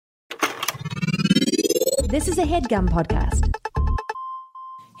This is a HeadGum podcast.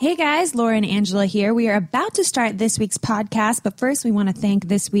 Hey guys, Laura and Angela here. We are about to start this week's podcast, but first we want to thank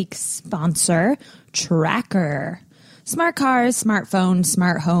this week's sponsor, Tracker. Smart cars, smartphones,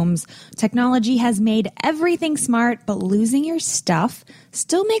 smart homes. Technology has made everything smart, but losing your stuff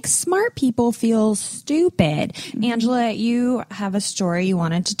still makes smart people feel stupid. Angela, you have a story you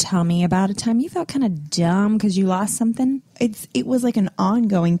wanted to tell me about a time you felt kind of dumb because you lost something. It was like an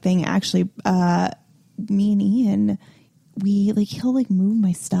ongoing thing, actually. Me and Ian, he'll move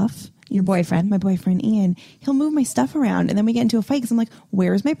my stuff. Your boyfriend? My boyfriend, Ian. He'll move my stuff around, and then we get into a fight because I'm like,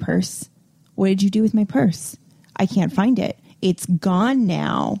 where's my purse? What did you do with my purse? I can't find it. It's gone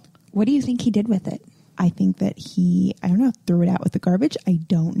now. What do you think he did with it? I think that threw it out with the garbage. I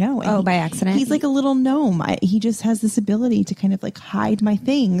don't know. And by accident? He's like a little gnome. He just has this ability to kind of hide my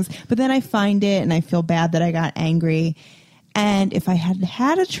things. But then I find it and I feel bad that I got angry. And if I had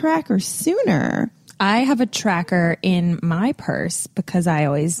had a tracker sooner... I have a tracker in my purse because I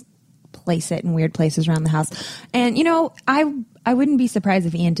always place it in weird places around the house. And, I wouldn't be surprised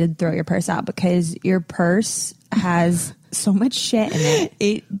if Ian did throw your purse out because your purse has so much shit in it.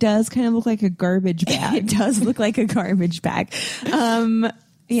 It does kind of look like a garbage bag. It does look like a garbage bag.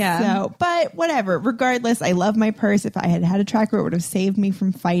 Yeah. So, but whatever. Regardless, I love my purse. If I had had a tracker, it would have saved me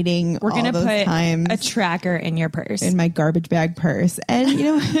from fighting. We're going to put a tracker in your purse. In my garbage bag purse. And you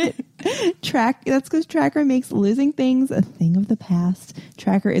know what? That's because Tracker makes losing things a thing of the past.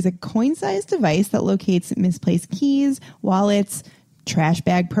 Tracker is a coin-sized device that locates misplaced keys, wallets, trash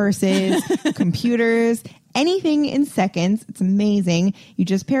bag purses, computers, anything in seconds. It's amazing. You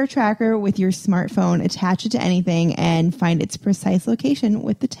just pair Tracker with your smartphone, attach it to anything, and find its precise location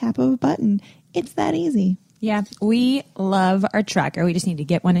with the tap of a button. It's that easy. Yeah, we love our Tracker. We just need to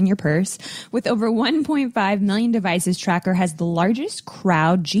get one in your purse. With over 1.5 million devices, Tracker has the largest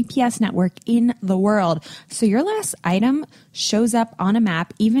crowd GPS network in the world. So your last item shows up on a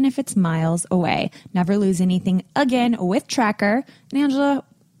map, even if it's miles away. Never lose anything again with Tracker. And Angela,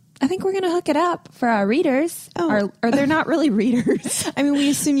 I think we're going to hook it up for our readers. Or they're not really readers. I mean, we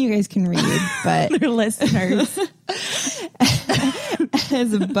assume you guys can read, but they're listeners.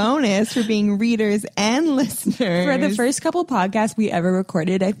 As a bonus for being readers and listeners. For the first couple podcasts we ever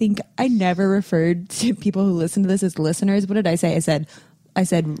recorded, I think I never referred to people who listen to this as listeners. What did I say? I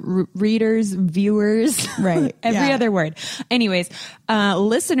said readers, viewers, right? Every other word. Anyways,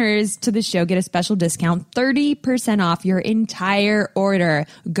 listeners to the show get a special discount, 30% off your entire order.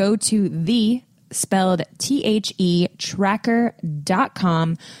 Go to spelled THE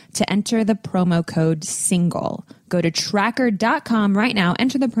tracker.com to enter the promo code SINGLE. Go to tracker.com right now.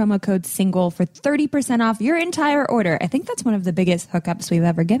 Enter the promo code SINGLE for 30% off your entire order. I think that's one of the biggest hookups we've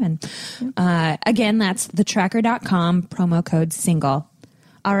ever given. Again, that's the tracker.com promo code SINGLE.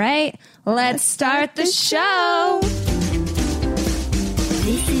 All right, let's start the show.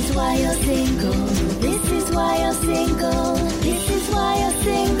 This is why you're single. This is why you're single. This is why you're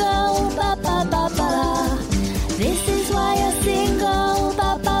single. Ba ba ba ba. This is why you're single.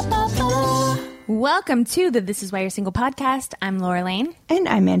 Ba ba ba ba. Welcome to the This Is Why You're Single podcast. I'm Laura Lane. And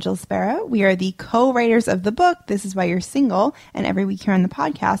I'm Angela Sparrow. We are the co-writers of the book, This Is Why You're Single. And every week here on the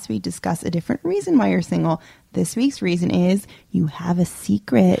podcast, we discuss a different reason why you're single. This week's reason is you have a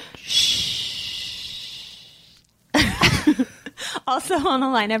secret. Shh. Also on the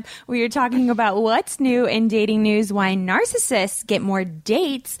lineup, we are talking about what's new in dating news, why narcissists get more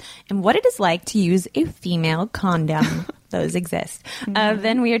dates, and what it is like to use a female condom. Those exist.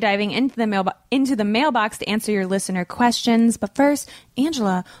 Then we are diving into the mailbox to answer your listener questions. But first,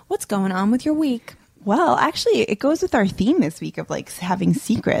 Angela, what's going on with your week? Well, actually, it goes with our theme this week of having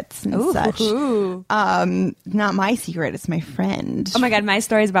secrets and such. Not my secret, it's my friend. Oh my God, my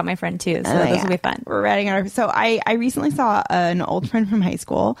story is about my friend too, so this will be fun. We're writing on So I recently saw an old friend from high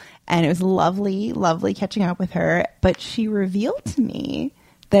school, and it was lovely, lovely catching up with her. But she revealed to me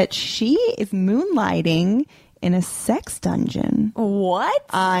that she is moonlighting in a sex dungeon. What?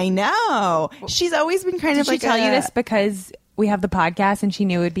 I know. She's always been kind of Did she tell you this because we have the podcast and she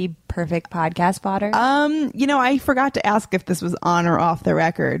knew it would be perfect podcast fodder? I forgot to ask if this was on or off the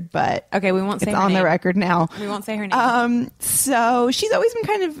record, but okay, we won't say it's her on name. The record now. We won't say her name. So she's always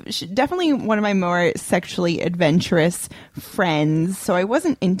been definitely one of my more sexually adventurous friends. So I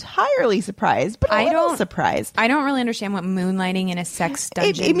wasn't entirely surprised, but a little surprised. I don't really understand what moonlighting in a sex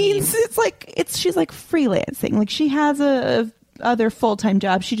dungeon it means. She's like freelancing. Like she has a other full-time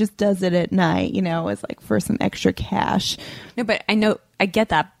job. She just does it at night, as like for some extra cash. No, but I get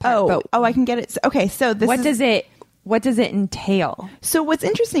that part. I can get it. Okay, so what does it entail? So what's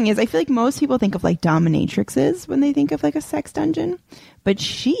interesting is I feel like most people think of like dominatrixes when they think of like a sex dungeon, but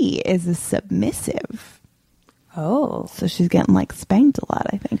she is a submissive Oh. So she's getting like spanked a lot,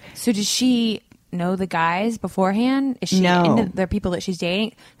 I think. So does she know the guys beforehand? Is she No. into the people that she's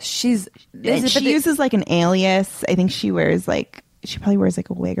dating? She uses like an alias. I think she probably wears like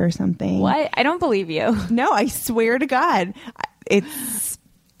a wig or something. What? I don't believe you. No, I swear to God.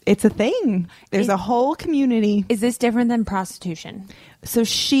 It's a thing. There's a whole community. Is this different than prostitution? So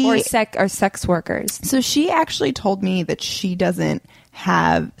Or sex workers? So she actually told me that she doesn't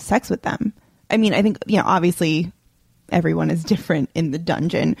have sex with them. I mean, I think, obviously everyone is different in the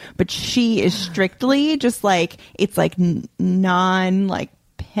dungeon, but she is strictly just like, it's like non like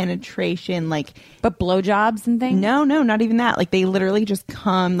penetration, like. But blowjobs and things? No, not even that. Like they literally just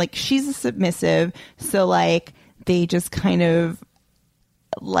come, like she's a submissive. So like they just kind of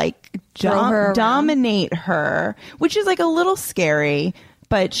like dominate her, which is like a little scary.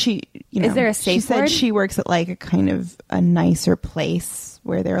 But she, is there a safe she said word? She works at like a kind of a nicer place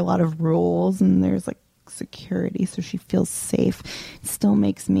where there are a lot of rules and there's like security, so she feels safe. It still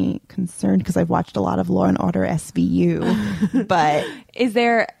makes me concerned because I've watched a lot of Law and Order SVU. But is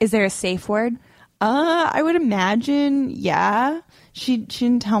there a safe word? I would imagine, yeah. She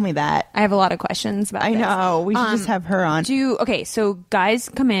didn't tell me that. I have a lot of questions about I this. know. We should just have her on. Okay, so guys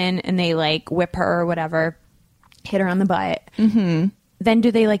come in and they like whip her or whatever, hit her on the butt. Mm-hmm. Then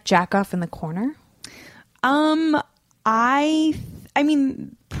do they like jack off in the corner? I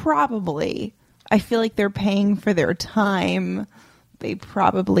mean, probably. I feel like they're paying for their time. They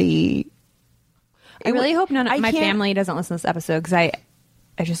probably. I really hope none of my family doesn't listen to this episode because I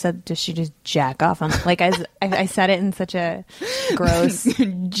just said, does she just jack off on like I said it in such a gross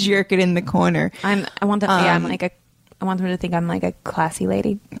jerk it in the corner. I want them to think I'm like a classy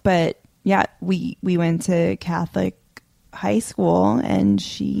lady. But yeah, we went to Catholic high school and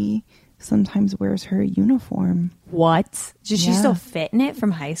she sometimes wears her uniform. What? Does she still fit in it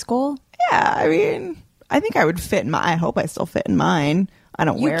from high school? Yeah, I mean, I think I would fit in I hope I still fit in mine. I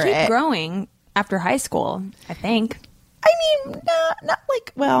don't wear it. You keep growing after high school, I think. I mean, not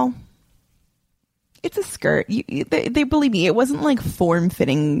like, well, it's a skirt. They believe me, it wasn't like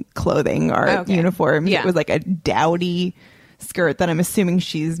form-fitting clothing or uniforms. Yeah. It was like a dowdy skirt that I'm assuming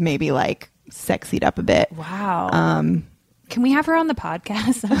she's maybe like sexied up a bit. Wow. Can we have her on the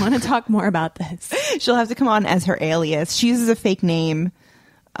podcast? I want to talk more about this. She'll have to come on as her alias. She uses a fake name.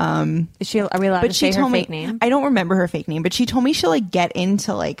 Are we allowed to say her fake name? I don't remember her fake name, but she told me she'll like get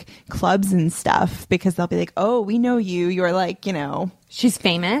into like clubs and stuff because they'll be like, oh, we know you. You're like, She's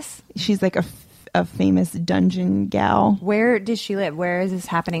famous. She's like a famous dungeon gal. Where does she live? Where is this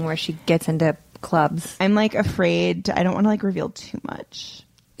happening where she gets into clubs? I'm like afraid. I don't want to like reveal too much.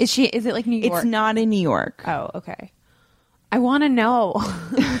 Is it like New York? It's not in New York. Oh, okay. I want to know.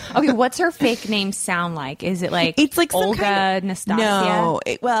 Okay, what's her fake name sound like? Is it like it's like Olga, some kind of, Nastasia? No,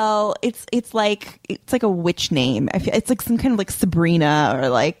 it's like a witch name. I feel it's like some kind of like Sabrina or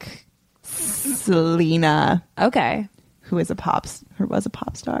like Selena. Okay, who was a pop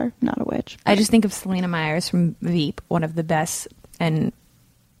star, not a witch. I just think of Selena Myers from Veep, one of the best and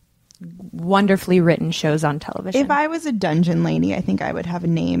wonderfully written shows on television. If I was a dungeon lady, I think I would have a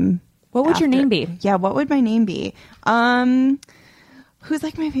name. What would your name be? Yeah, what would my name be? Who's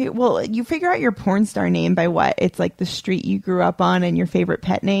like my favorite? Well, you figure out your porn star name by what? It's like the street you grew up on and your favorite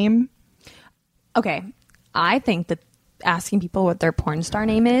pet name. Okay, I think that asking people what their porn star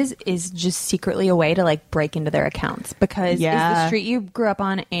name is just secretly a way to like break into their accounts because is the street you grew up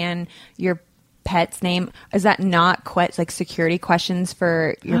on and your pet's name, is that not quite like security questions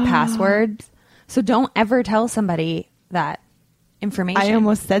for your passwords? So don't ever tell somebody that information. I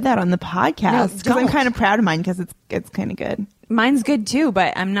almost said that on the podcast because I'm don't. kind of proud of mine because it's kind of good. Mine's good too,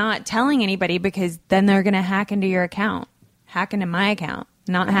 but I'm not telling anybody because then they're going to hack into your account, hack into my account.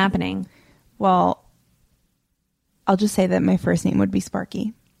 Not happening. Well, I'll just say that my first name would be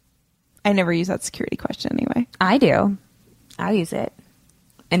Sparky. I never use that security question anyway. I do. I use it.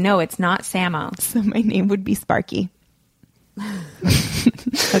 And no, it's not Samo. So my name would be Sparky.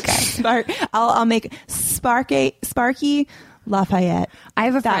 Okay. I'll make Sparky Lafayette. I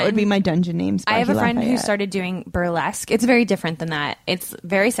have a friend. That would be my dungeon name. Sparky I have a friend Lafayette. who started doing burlesque. It's very different than that. It's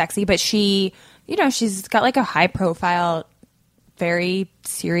very sexy, but she, she's got like a high profile, very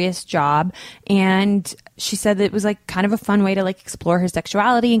serious job. And she said that it was like kind of a fun way to like explore her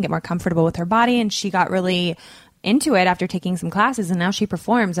sexuality and get more comfortable with her body. And she got really into it after taking some classes, and now she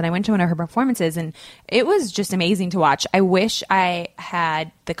performs, and I went to one of her performances and it was just amazing to watch. I wish I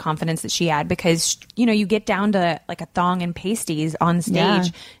had the confidence that she had because you get down to like a thong and pasties on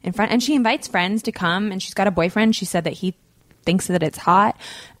stage in front, and she invites friends to come, and she's got a boyfriend. She said that he thinks that it's hot,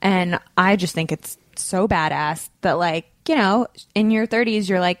 and I just think it's so badass that like in your 30s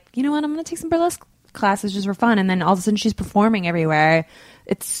you're like, you know what, I'm gonna take some burlesque classes just for fun. And then all of a sudden she's performing everywhere.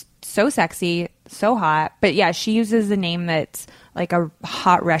 It's so sexy, so hot. But yeah, she uses a name that's like a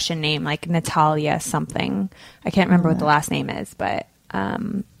hot Russian name, like Natalia something. I can't remember what the last name is, but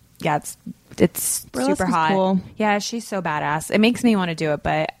yeah, it's Burlesque super is hot. cool. Yeah, she's so badass. It makes me want to do it,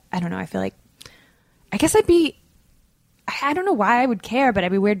 but I don't know. I feel like, I guess I don't know why I would care, but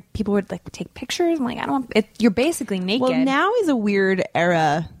I'd be weird. People would like take pictures. I'm like, I don't. You're basically naked. Well, now is a weird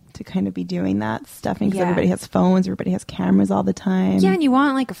era to kind of be doing that stuff because Yeah. everybody has phones, everybody has cameras all the time. Yeah, and you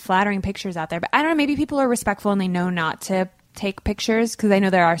want like flattering pictures out there, but I don't know. Maybe people are respectful and they know not to take pictures, because I know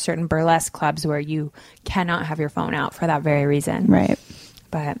there are certain burlesque clubs where you cannot have your phone out for that very reason. Right.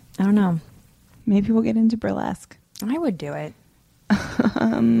 But I don't know. Maybe we'll get into burlesque. I would do it.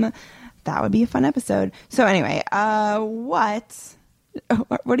 That would be a fun episode. So anyway, what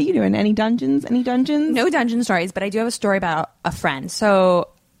are you doing? Any dungeons? No dungeon stories, but I do have a story about a friend. So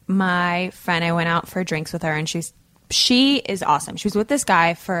my friend, I went out for drinks with her, and she is awesome. She was with this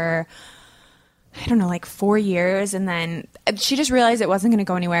guy for, I don't know, like 4 years, and then she just realized it wasn't going to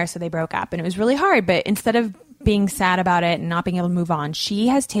go anywhere, so they broke up, and it was really hard. But instead of being sad about it and not being able to move on, she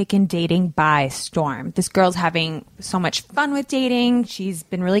has taken dating by storm. This girl's having so much fun with dating. She's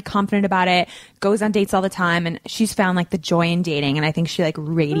been really confident about it, goes on dates all the time, and she's found like the joy in dating. And I think she like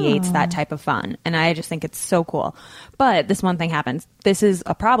radiates that type of fun. And I just think it's so cool. But this one thing happens. This is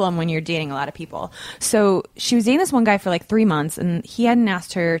a problem when you're dating a lot of people. So she was dating this one guy for like 3 months, and he hadn't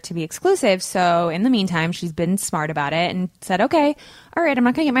asked her to be exclusive. So in the meantime, she's been smart about it and said, okay, all right, I'm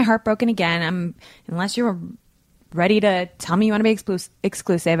not going to get my heart broken again. Unless you're ready to tell me you want to be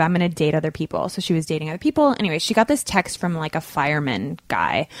exclusive, I'm going to date other people. So she was dating other people. Anyway, she got this text from like a fireman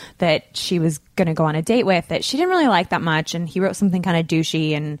guy that she was going to go on a date with that she didn't really like that much. And he wrote something kind of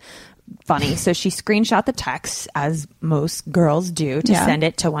douchey and funny. So she screenshot the text, as most girls do, to send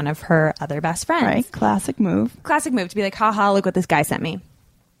it to one of her other best friends. Right. Classic move To be like, haha, look what this guy sent me.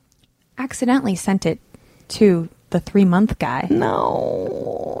 Accidentally sent it to the 3-month guy.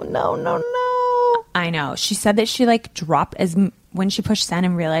 No. I know. She said that she like dropped when she pushed send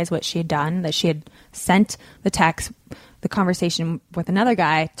and realized what she had done, that she had sent the text, the conversation with another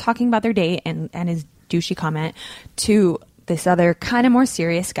guy talking about their date and his douchey comment to this other kind of more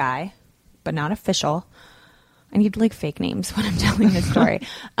serious guy, but not official. I need like fake names when I'm telling this story.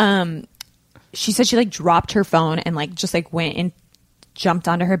 She said she like dropped her phone and like just like went and jumped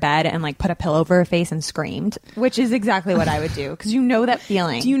onto her bed and like put a pillow over her face and screamed, which is exactly what I would do, because you know that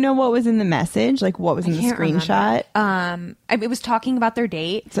feeling. Do you know what was in the message? Like what was in the screenshot? It was talking about their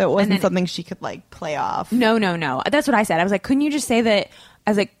date, So it wasn't something she could like play off. No. That's what I said. I was like, couldn't you just say that?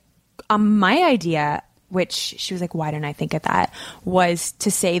 I was like, my idea, which she was like, why didn't I think of that? Was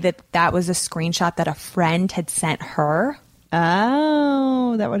to say that was a screenshot that a friend had sent her.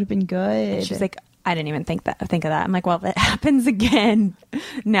 Oh, that would have been good. And she was like, I didn't even think of that. I'm like, well, if it happens again,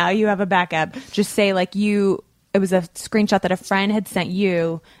 now you have a backup. Just say like it was a screenshot that a friend had sent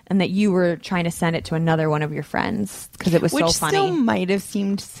you, and that you were trying to send it to another one of your friends because it was so funny. Which still might have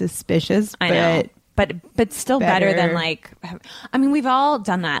seemed suspicious. I know. But still better than like, I mean, we've all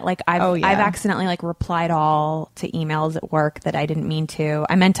done that. Like I've accidentally like replied all to emails at work that I didn't mean to.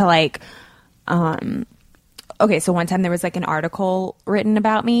 I meant to like, okay, so one time there was like an article written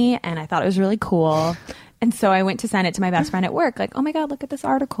about me, and I thought it was really cool. And so I went to send it to my best friend at work, like, oh my God, look at this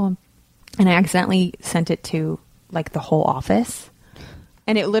article. And I accidentally sent it to like the whole office.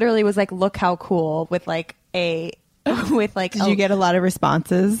 And it literally was like, look how cool, with like Did you get a lot of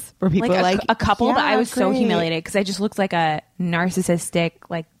responses where people like were a couple, yeah, but I was so great. humiliated because I just looked like a narcissistic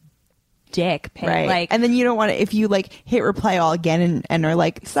like dick pic. Right. Like, and then you don't want to, if you like hit reply all again and are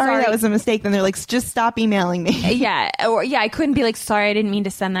like, sorry, that was a mistake, then they're like, just stop emailing me. I couldn't be like, sorry, I didn't mean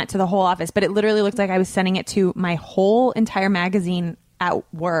to send that to the whole office, but it literally looked like I was sending it to my whole entire magazine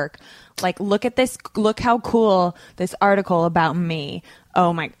at work. Like, look at this, look how cool this article about me.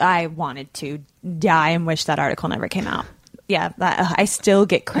 Oh my, I wanted to die and wish that article never came out. Yeah, I still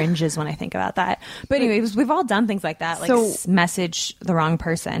get cringes when I think about that. But anyways, we've all done things like that, like message the wrong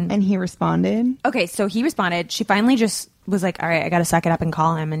person. And he responded? Okay, so he responded. She finally just was like, all right, I got to suck it up and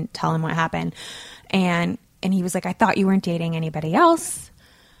call him and tell him what happened. And he was like, I thought you weren't dating anybody else.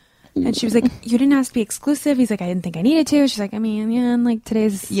 And she was like, you didn't have to be exclusive. He's like, I didn't think I needed to. She's like, I mean, yeah, and like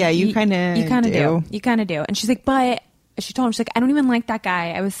today's... Yeah, you kind of do. You kind of do. And she's like, but... She told him, she's like, I don't even like that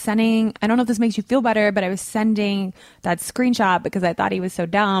guy. I was sending, I don't know if this makes you feel better, but I was sending that screenshot because I thought he was so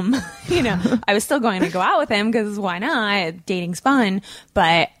dumb. You know, I was still going to go out with him because why not? Dating's fun.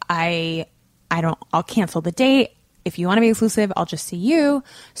 But I'll cancel the date. If you want to be exclusive, I'll just see you.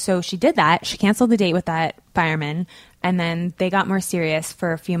 So she did that. She canceled the date with that fireman. And then they got more serious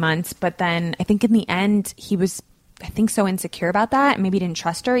for a few months. But then I think in the end, he was, I think, so insecure about that. And maybe didn't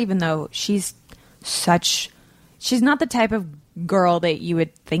trust her, even though she's not the type of girl that you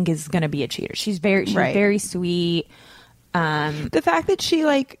would think is going to be a cheater. She's very sweet. The fact that she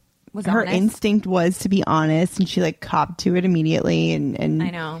was her honest. instinct was to be honest, and she copped to it immediately, and I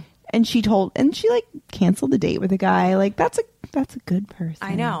know. And she canceled the date with a guy. That's a good person.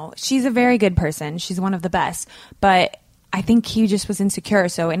 I know. She's a very good person. She's one of the best. But I think he just was insecure.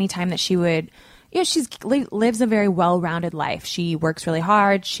 So anytime that she would, she lives a very well-rounded life. She works really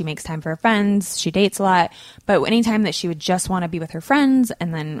hard. She makes time for her friends. She dates a lot. But anytime that she would just want to be with her friends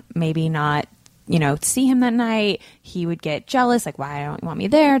and then maybe not, see him that night, he would get jealous. Why don't you want me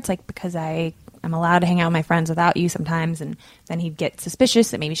there? It's because I'm allowed to hang out with my friends without you sometimes. And then he'd get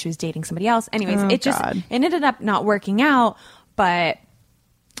suspicious that maybe she was dating somebody else. Anyways, it ended up not working out. But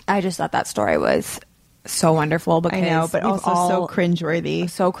I just thought that story was so wonderful because I know, but also so cringeworthy.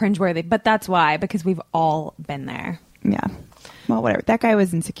 So cringeworthy. But that's why, because we've all been there. Yeah. Well, whatever. That guy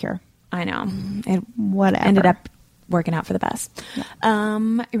was insecure. I know. It whatever. ended up working out for the best. Yeah.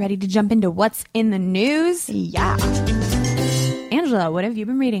 You ready to jump into what's in the news? Yeah. Angela, what have you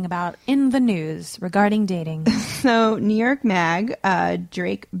been reading about in the news regarding dating? So, New York Mag,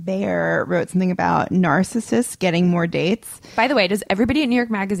 Drake Baer wrote something about narcissists getting more dates. By the way, does everybody at New York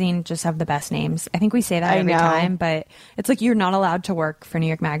Magazine just have the best names? I think we say that every time, but it's you're not allowed to work for New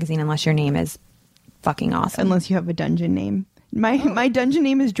York Magazine unless your name is fucking awesome. Unless you have a dungeon name. My dungeon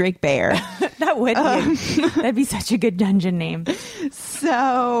name is Drake Baer. That would be. That'd be such a good dungeon name.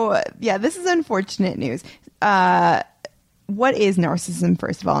 So, yeah, this is unfortunate news. What is narcissism,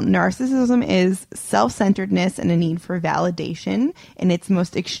 first of all? Narcissism is self-centeredness and a need for validation. In its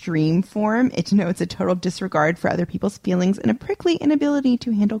most extreme form, it denotes a total disregard for other people's feelings and a prickly inability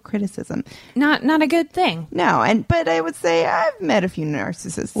to handle criticism. Not a good thing. No, but I would say I've met a few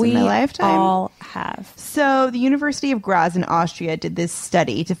narcissists in my lifetime. We all have. So the University of Graz in Austria did this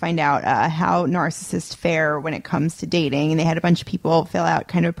study to find out how narcissists fare when it comes to dating. And they had a bunch of people fill out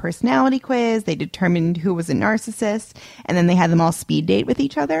kind of a personality quiz. They determined who was a narcissist. And then they had them all speed date with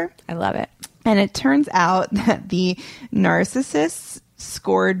each other. I love it. And it turns out that the narcissists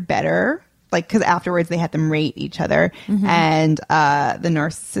scored better, because afterwards they had them rate each other. Mm-hmm. And the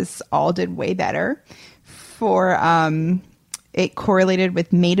narcissists all did way better. It correlated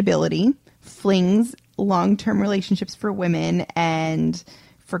with mateability, flings, long-term relationships for women, and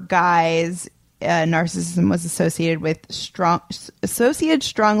for guys, narcissism was associated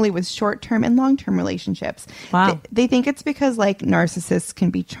strongly with short-term and long-term relationships. Wow. They think it's because narcissists can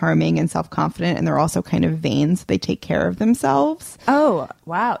be charming and self-confident, and they're also kind of vain, so they take care of themselves. Oh,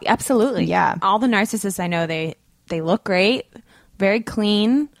 wow. Absolutely. Yeah. All the narcissists I know, they look great, very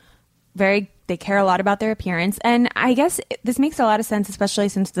clean, they care a lot about their appearance. And I guess this makes a lot of sense, especially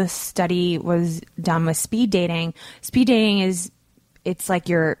since the study was done with speed dating. Speed dating it's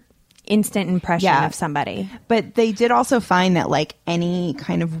your instant impression of somebody. But they did also find that any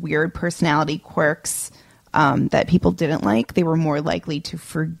kind of weird personality quirks that people didn't like, they were more likely to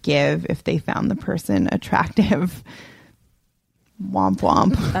forgive if they found the person attractive. Womp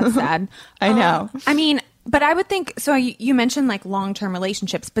womp. That's sad. I know. But I would think, so you mentioned long-term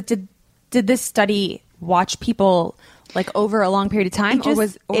relationships, but did this study watch people over a long period of time?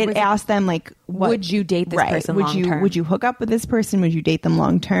 It asked them would you date this person long term? Would you hook up with this person? Would you date them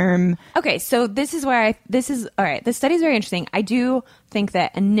long term? Okay, so this is all right. This study is very interesting. I do think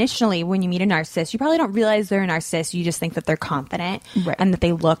that initially when you meet a narcissist, you probably don't realize they're a narcissist. You just think that they're confident and that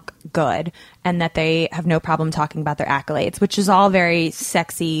they look good and that they have no problem talking about their accolades, which is all very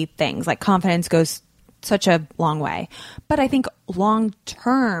sexy things. Confidence goes such a long way. But I think long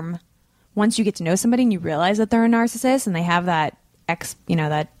term, once you get to know somebody and you realize that they're a narcissist and they have that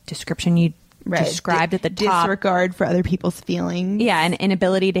that description you described at the top, disregard for other people's feelings, and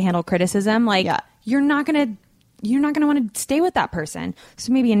inability to handle criticism, you're not gonna want to stay with that person.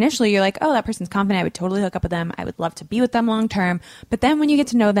 So maybe initially you're oh, that person's confident, I would totally hook up with them, I would love to be with them long term. But then when you get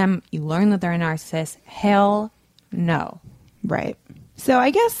to know them, you learn that they're a narcissist. Hell no. Right. So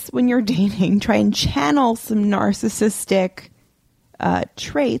I guess when you're dating, try and channel some narcissistic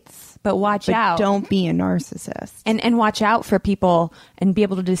traits. But watch out. Don't be a narcissist. And watch out for people and be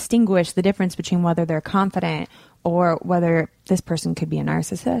able to distinguish the difference between whether they're confident or whether this person could be a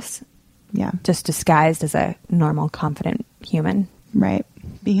narcissist. Yeah. Just disguised as a normal, confident human. Right.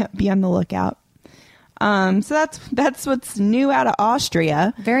 Be on the lookout. So that's what's new out of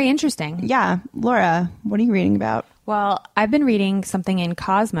Austria. Very interesting. Yeah. Laura, what are you reading about? Well, I've been reading something in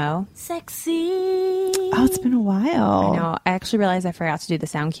Cosmo. Sexy. Oh, it's been a while. I know. I actually realized I forgot to do the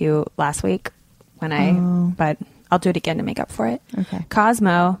sound cue last week but I'll do it again to make up for it. Okay.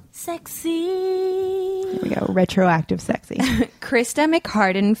 Cosmo. Sexy. Here we go. Retroactive sexy. Krista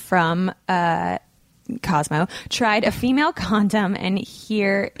McHarden from Cosmo tried a female condom, and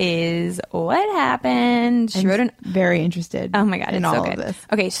here is what happened. She wrote an very interested. Oh my god, in it's all so good. of this.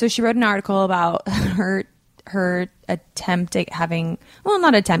 Okay, so she wrote an article about her attempt at having, well,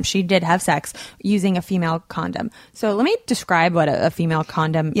 not attempt, she did have sex using a female condom. So let me describe what a female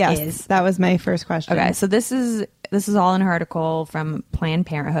condom is. That was my first question. Okay, so this is all in her article from Planned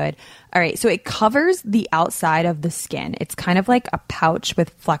Parenthood. All right, so it covers the outside of the skin. It's kind of like a pouch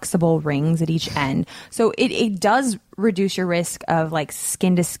with flexible rings at each end. So it does reduce your risk of like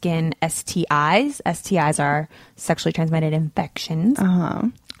skin to skin STIs. STIs are sexually transmitted infections.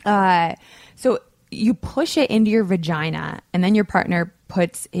 So you push it into your vagina, and then your partner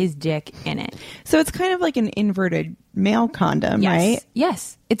puts his dick in it. So it's kind of like an inverted male condom, right?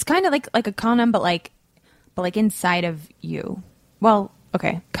 Yes. It's kind of like a condom, but like inside of you. Well,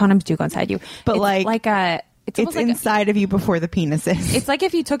 okay, condoms do go inside you, But it's almost like inside of you before the penis is. it's like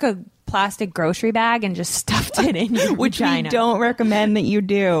if you took a plastic grocery bag and just stuffed it in your Which vagina. we don't recommend that you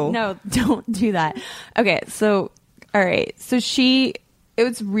do. No, don't do that. Okay, so all right, so she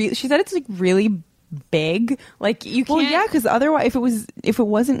said it's like really big, like you can't. Well, yeah, because otherwise, if it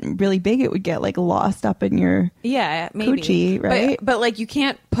wasn't really big, it would get like lost up in your maybe coochie, right? But like you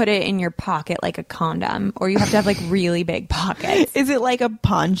can't put it in your pocket like a condom, or you have to have like really big pockets. Is it like a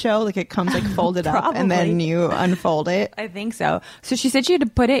poncho? Like it comes like folded up and then you unfold it? I think so. So she said she had to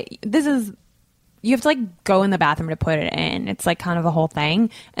put it. You have to like go in the bathroom to put it in. It's like kind of a whole thing.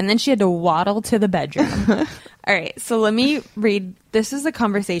 And then she had to waddle to the bedroom. All right. So let me read. This is a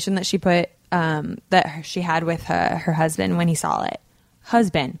conversation that she put, that she had with her husband when he saw it.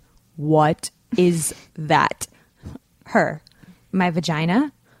 Husband, what is that? Her, my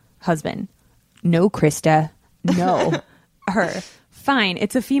vagina. Husband, no, Krista, no. Her, fine.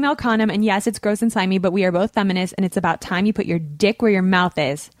 It's a female condom. And yes, it's gross and slimy, but we are both feminists. And it's about time you put your dick where your mouth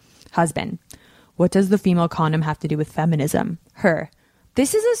is. Husband, what does the female condom have to do with feminism? Her,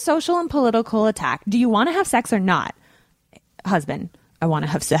 this is a social and political attack. Do you want to have sex or not? Husband, I want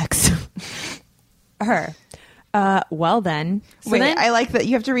to have sex. Her, well then. So Wait, I like that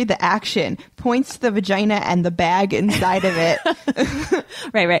you have to read the action. Points to the vagina and the bag inside of it.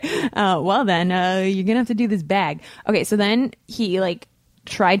 Right. Well then, you're going to have to do this bag. Okay, so then he like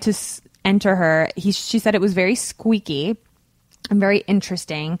tried to enter her. She said it was very squeaky and very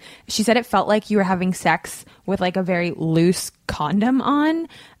interesting. She said it felt like you were having sex with like a very loose condom on.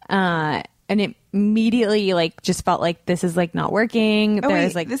 And it immediately like just felt like this is like not working.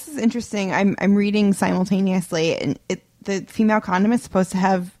 This is interesting. I'm reading simultaneously, and the female condom is supposed to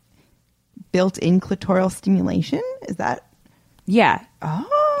have built-in clitoral stimulation. Is that? Yeah.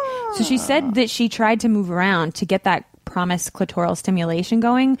 Oh. So she said that she tried to move around to get that promised clitoral stimulation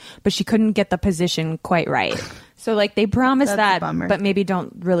going, but she couldn't get the position quite right. So like they promised That's a that, bummer. but maybe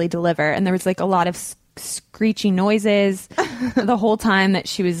don't really deliver. And there was like a lot of screechy noises the whole time that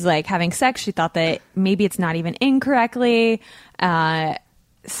she was like having sex. She thought that maybe it's not even in correctly.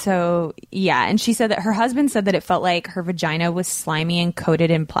 So yeah. And she said that her husband said that it felt like her vagina was slimy and coated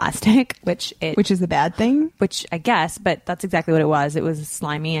in plastic, which is a bad thing. Which I guess, but that's exactly what it was. It was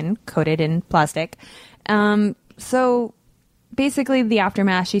slimy and coated in plastic. So basically the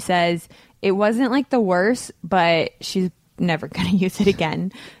aftermath, she says it wasn't like the worst, but she's never going to use it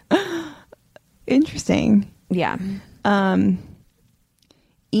again. Interesting. Yeah.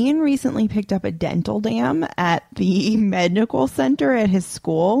 Ian recently picked up a dental dam at the medical center at his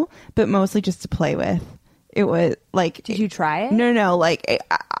school, but mostly just to play with. It was like... Did you try it? No. Like,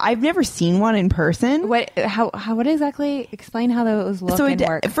 I've never seen one in person. What exactly? Explain how those look and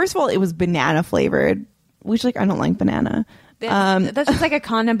work. First of all, it was banana flavored, which, like, I don't like banana. That's just like a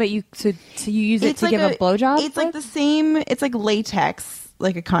condom, but you use it to give a blowjob? It's like the same... It's like latex,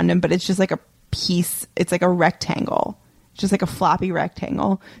 like a condom, but it's just like a piece. It's like a rectangle. Just like a floppy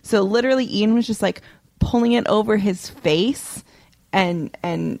rectangle. So literally Ian was just like pulling it over his face and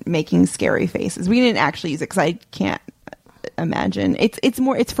making scary faces. We didn't actually use it because I can't imagine. It's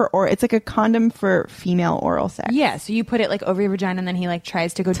like a condom for female oral sex. Yeah, so you put it like over your vagina and then he like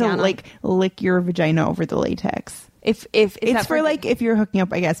tries to go to down like lick your vagina over the latex. If it's for like if you're hooking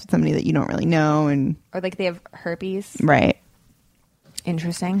up, I guess, with somebody that you don't really know, and or like they have herpes. Right.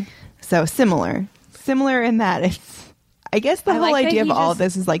 Interesting. So similar in that it's, I guess the whole idea of all of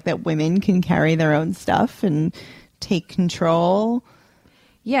this is like that women can carry their own stuff and take control.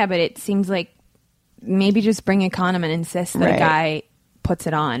 Yeah, but it seems like maybe just bring a condom and insist that a guy puts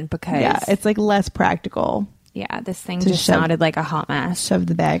it on, because it's like less practical. Yeah, this thing just sounded like a hot mess. Shove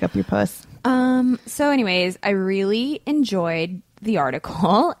the bag up your puss. So anyways, I really enjoyed the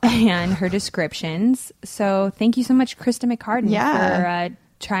article and her descriptions. So thank you so much, Krista McCartan, for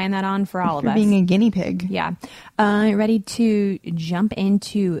trying that on for all of us. Being a guinea pig. Yeah. Ready to jump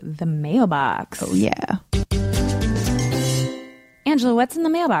into the mailbox. Oh, yeah. Angela, what's in the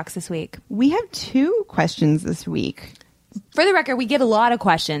mailbox this week? We have 2 questions this week. For the record, we get a lot of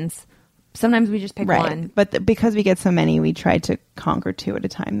questions. Sometimes we just pick one. But because we get so many, we tried to conquer 2 at a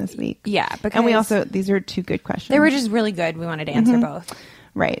time this week. Yeah. Because and we also, these are 2 good questions. They were just really good. We wanted to answer both.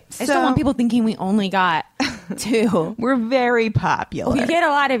 Right. I just don't want people thinking we only got 2. We're very popular. We get a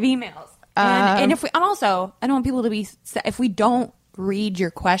lot of emails. And if we, and also, I don't want people to be, if we don't read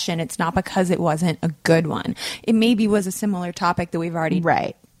your question, it's not because it wasn't a good one. It maybe was a similar topic that we've already,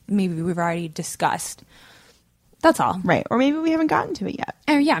 maybe we've already discussed. That's all. Right. Or maybe we haven't gotten to it yet.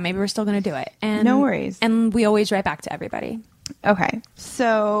 Or yeah, maybe we're still going to do it. And no worries. And we always write back to everybody. Okay.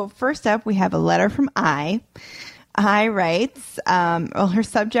 So first up, we have a letter from I. I writes, her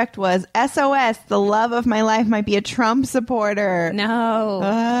subject was SOS, the love of my life might be a Trump supporter. No.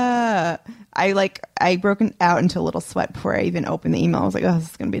 I broke out into a little sweat before I even opened the email. I was like, oh, this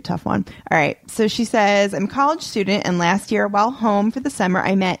is going to be a tough one. All right. So she says, I'm a college student, and last year while home for the summer,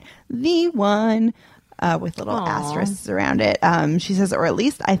 I met the one with little asterisks around it. She says, or at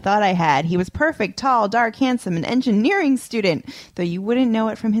least I thought I had. He was perfect, tall, dark, handsome, an engineering student, though you wouldn't know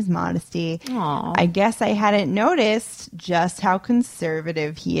it from his modesty. Aww. I guess I hadn't noticed just how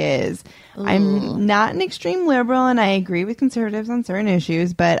conservative he is. Ooh. I'm not an extreme liberal, and I agree with conservatives on certain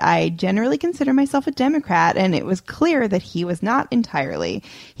issues, but I generally consider myself a Democrat, and it was clear that he was not entirely.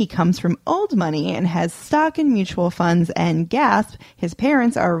 He comes from old money and has stock in mutual funds, and gasp, his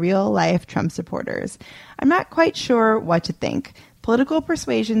parents are real-life Trump supporters. I'm not quite sure what to think. Political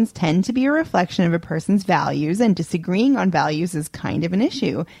persuasions tend to be a reflection of a person's values, and disagreeing on values is kind of an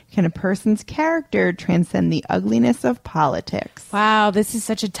issue. Can a person's character transcend the ugliness of politics? Wow, this is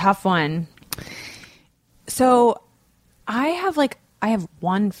such a tough one. So I have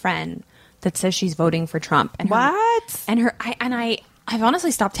one friend that says she's voting for Trump. And what? I've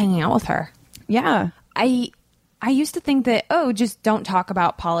honestly stopped hanging out with her. Yeah. I used to think that, just don't talk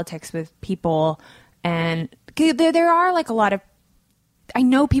about politics with people. And there are like a lot of, I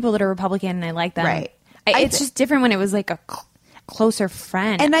know people that are Republican and I like them. Right. It's just different when it was like a closer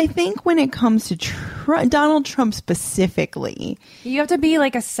friend. And I think when it comes to Donald Trump specifically, you have to be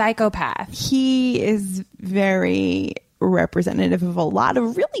like a psychopath. He is very representative of a lot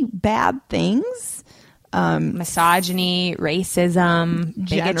of really bad things. Misogyny, racism,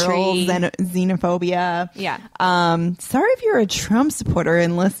 bigotry, xenophobia. Yeah. Sorry if you're a Trump supporter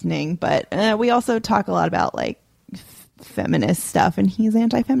and listening, but we also talk a lot about like feminist stuff, and he's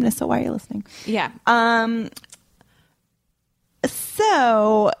anti-feminist, so why are you listening? Yeah.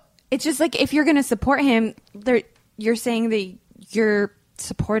 So it's just like, if you're going to support him, you're saying that you're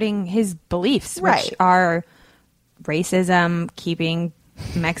supporting his beliefs, which are racism, keeping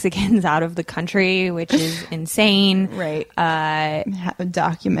Mexicans out of the country, which is insane. Right.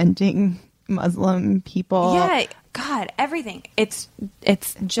 Documenting Muslim people. Yeah. God, everything. It's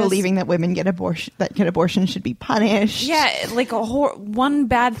just believing that women get abortion should be punished. Yeah, like one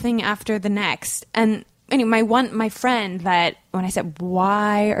bad thing after the next. And anyway, my friend, that when I said,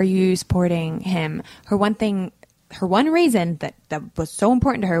 why are you supporting him? Her one reason that was so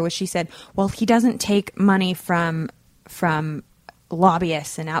important to her was, she said, well, he doesn't take money from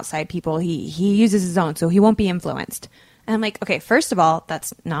lobbyists and outside people. He uses his own, so he won't be influenced. And I'm like, okay, first of all,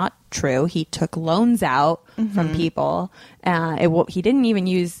 that's not true. He took loans out from people. He didn't even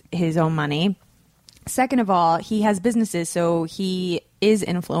use his own money. Second of all, he has businesses, so he is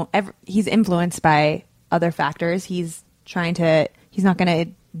he's influenced by other factors. He's not going to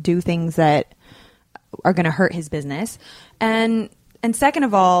do things that are going to hurt his business. And second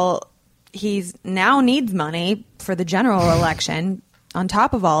of all, he's now needs money for the general election on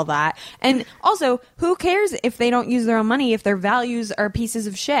top of all of that. And also, who cares if they don't use their own money if their values are pieces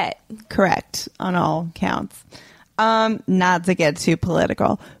of shit? Correct, on all counts. Not to get too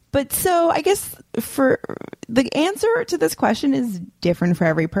political. But so I guess for the answer to this question is different for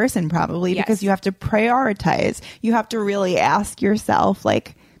every person, probably, because you have to prioritize. You have to really ask yourself,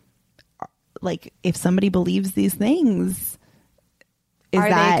 like if somebody believes these things, are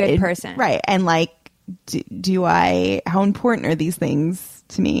they a good person? Right. And how important are these things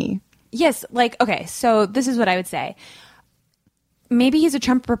to me? Yes. Okay, so this is what I would say. Maybe he's a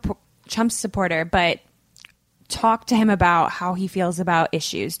Trump supporter, but talk to him about how he feels about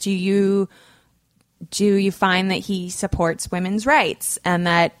issues. Do you find that he supports women's rights and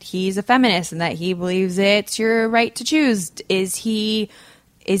that he's a feminist and that he believes it's your right to choose? Is he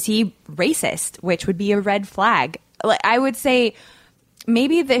is he racist, which would be a red flag. Like, I would say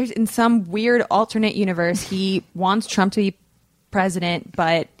maybe there's in some weird alternate universe he wants Trump to be president,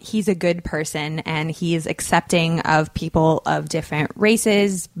 but he's a good person and he's accepting of people of different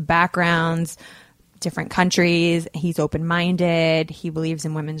races, backgrounds, different countries. He's open-minded. He believes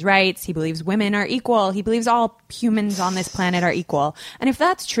in women's rights. He believes women are equal. He believes all humans on this planet are equal. And if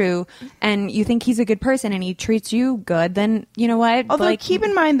that's true and you think he's a good person and he treats you good, then you know what? Although keep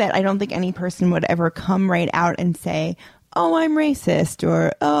in mind that I don't think any person would ever come right out and say, oh, I'm racist,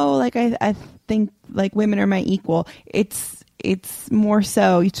 or oh, like I think like women are my equal. It's more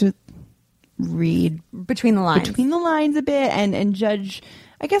so you should read between the lines a bit and judge,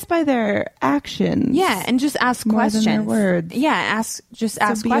 I guess, by their actions. Yeah, and just ask more questions. Than their words. Yeah, ask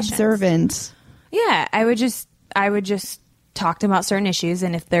questions. Be observant. Yeah, I would just talk to them about certain issues,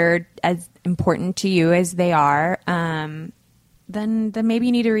 and if they're as important to you as they are, then maybe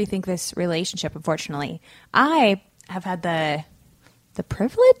you need to rethink this relationship. Unfortunately, I have had the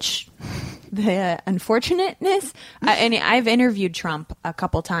privilege, the unfortunateness, and I've interviewed Trump a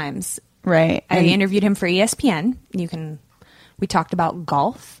couple times. Right, I interviewed him for ESPN. We talked about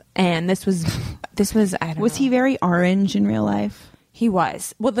golf, and this was I don't know. Was he very orange in real life? He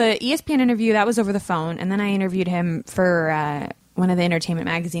was. Well, the ESPN interview, that was over the phone, and then I interviewed him for one of the entertainment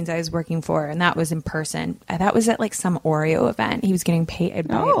magazines I was working for, and that was in person. That was at like some Oreo event. He was getting paid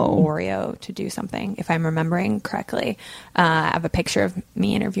by Oreo to do something, if I'm remembering correctly. I have a picture of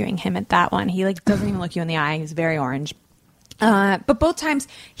me interviewing him at that one. He like doesn't even look you in the eye. He's very orange. But both times,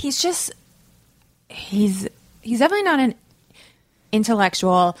 he's definitely not an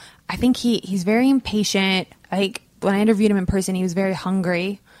intellectual. I think he's very impatient. Like when I interviewed him in person, he was very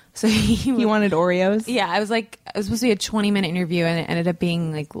hungry. So he wanted Oreos. Yeah, it was supposed to be a 20-minute interview, and it ended up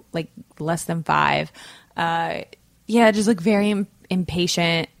being like less than 5. Just like very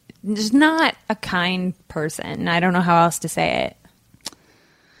impatient. Just not a kind person. I don't know how else to say it.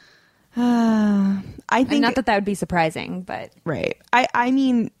 I think and not that would be surprising, but right. I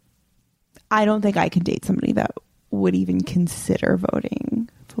mean, I don't think I could date somebody that would even consider voting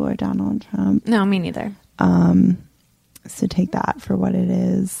for Donald Trump. No, me neither. So take that for what it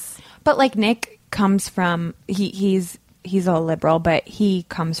is. But like Nick comes from he's a liberal, but he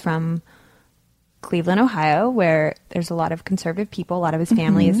comes from Cleveland, Ohio, where there's a lot of conservative people. A lot of his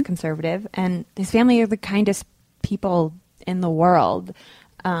family is conservative, and his family are the kindest people in the world.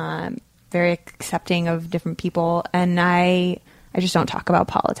 Very accepting of different people, and I just don't talk about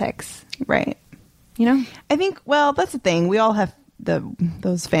politics. Right. You know? I think, well, that's the thing. We all have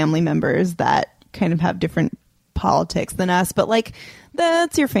those family members that kind of have different politics than us, but like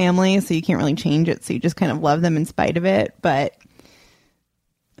that's your family, so you can't really change it, so you just kind of love them in spite of it. But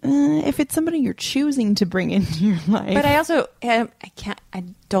if it's somebody you're choosing to bring into your life. But I also I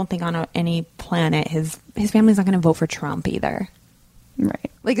don't think on any planet his family's not going to vote for Trump either.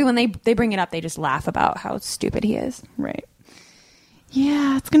 Right. Like when they bring it up, they just laugh about how stupid he is. Right.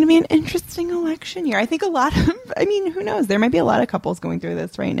 Yeah, it's going to be an interesting election year. I think who knows? There might be a lot of couples going through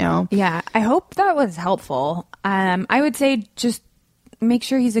this right now. Yeah, I hope that was helpful. I would say just make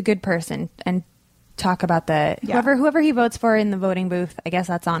sure he's a good person and talk about whoever he votes for in the voting booth. I guess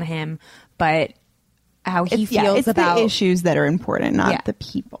that's on him, but how he feels about the issues that are important, not the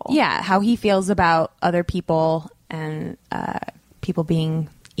people. Yeah, how he feels about other people and people being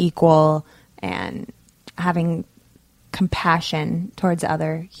equal and having compassion towards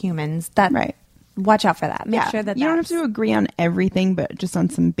other humans. That right. Watch out for that. Make sure that you don't have to agree on everything, but just on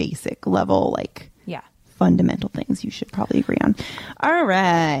some basic level, like fundamental things you should probably agree on. All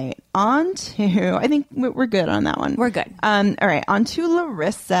right, on to, I think we're good on that one. We're good. All right, on to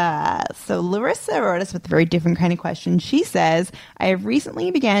Larissa. So Larissa wrote us with a very different kind of question. She says, I have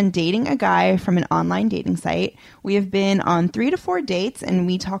recently began dating a guy from an online dating site. We have been on 3 to 4 dates, and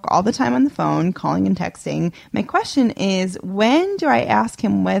we talk all the time on the phone, calling and texting. My question is, when do I ask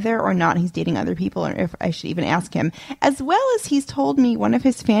him whether or not he's dating other people, or if I should even ask him? As well as he's told me one of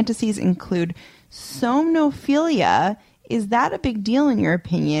his fantasies include somnophilia. Is that a big deal in your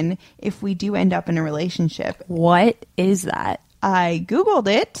opinion if we do end up in a relationship? What is that? I Googled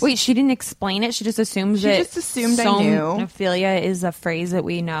it. Wait, she didn't explain it? She just assumed I knew. somnophilia is a phrase that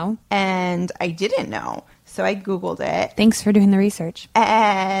we know? And I didn't know. So I Googled it. Thanks for doing the research.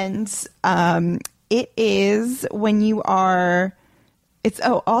 And it is when you are... It's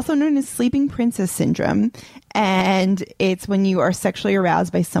also known as sleeping princess syndrome, and it's when you are sexually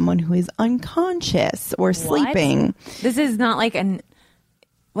aroused by someone who is unconscious or sleeping. This is not like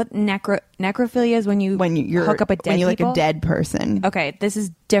necrophilia is when you hook up a dead when you people? like a dead person. Okay, this is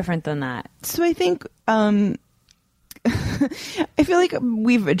different than that. So I think I feel like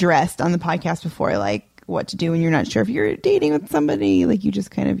we've addressed on the podcast before, like what to do when you're not sure if you're dating with somebody. Like you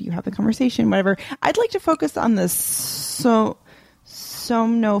just kind of, you have the conversation, whatever. I'd like to focus on the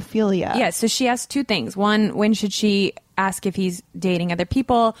somnophilia. Yeah, so she asked two things. One, when should she ask if he's dating other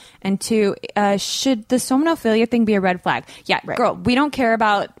people? And two, should the somnophilia thing be a red flag? Yeah, Right. Girl, we don't care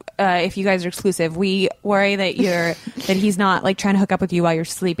about if you guys are exclusive. We worry that that he's not like trying to hook up with you while you're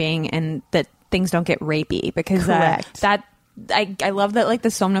sleeping and that things don't get rapey, because Correct. I love that, like, the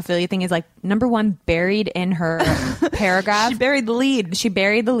somnophilia thing is like number one, buried in her paragraph. She buried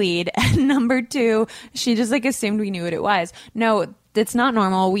the lead. And number two, she just like assumed we knew what it was. No, it's not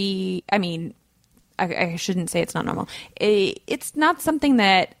normal. I shouldn't say it's not normal. It's not something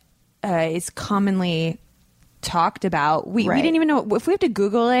that is commonly talked about. We didn't even know if we have to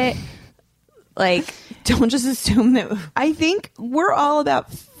Google it. Like, don't just assume that. I think we're all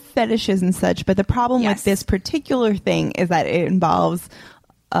about fetishes and such, but the problem with this particular thing is that it involves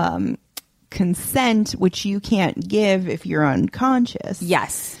consent, which you can't give if you're unconscious.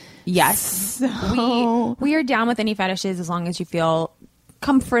 Yes. So... We are down with any fetishes as long as you feel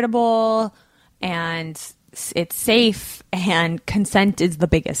comfortable and it's safe, and consent is the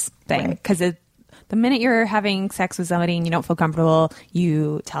biggest thing, because the minute you're having sex with somebody and you don't feel comfortable,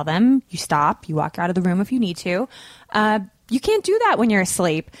 you tell them, you stop, you walk out of the room if you need to. You can't do that when you're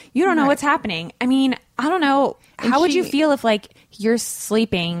asleep. You don't know what's happening. I mean, I don't know. How would you feel if, like, you're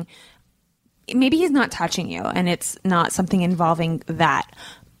sleeping, maybe he's not touching you and it's not something involving that.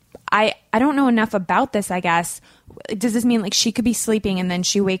 I don't know enough about this, I guess. Does this mean, like, she could be sleeping and then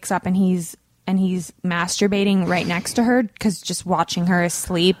she wakes up and he's masturbating right next to her because just watching her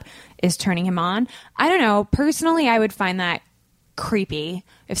asleep is turning him on? I don't know. Personally, I would find that creepy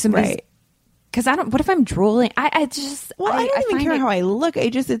if somebody's... Because what if I'm drooling? I don't even care how I look.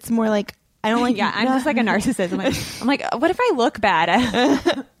 It's more like, I don't like... Yeah, I'm just like a narcissist. I'm like, what if I look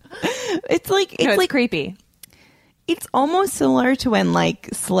bad? It's creepy. It's almost similar to when, like,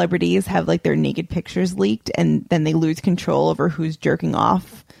 celebrities have, like, their naked pictures leaked and then they lose control over who's jerking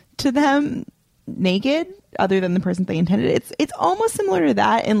off to them naked other than the person they intended. It's almost similar to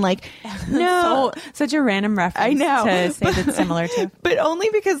that, and like, no, such a random reference. I know to say that's similar to, but only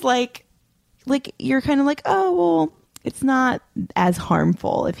because like you're kind of like, oh well, it's not as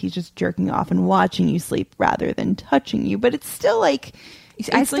harmful if he's just jerking off and watching you sleep rather than touching you, but it's still like,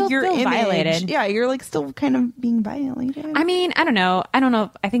 I still like your feel image. violated. Yeah, you're like still kind of being violated. I mean, I don't know.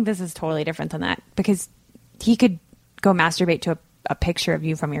 I think this is totally different than that, because he could go masturbate to a picture of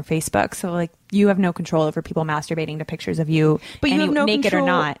you from your Facebook. So like, you have no control over people masturbating to pictures of you, but you have no naked control, or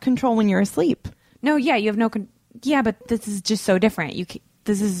not. Control when you're asleep. No, yeah, you have no. Yeah, but this is just so different.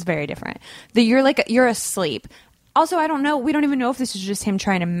 This is very different. You're asleep. Also, I don't know. We don't even know if this is just him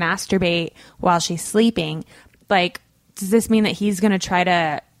trying to masturbate while she's sleeping. Like, does this mean that he's going to try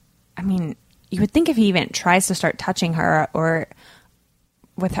to? I mean, you would think if he even tries to start touching her or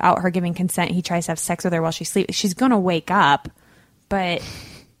without her giving consent, he tries to have sex with her while she's sleeping, she's going to wake up. But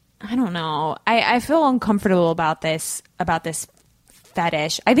I don't know. I feel uncomfortable about this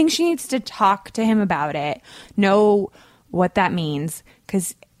fetish. I think she needs to talk to him about it, know what that means,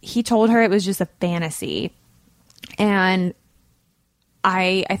 because he told her it was just a fantasy. And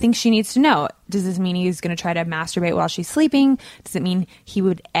I think she needs to know, does this mean he's going to try to masturbate while she's sleeping? Does it mean he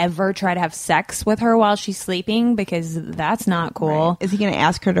would ever try to have sex with her while she's sleeping? Because that's not cool. Right. Is he going to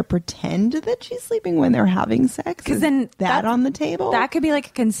ask her to pretend that she's sleeping when they're having sex? Is then that on the table? That could be like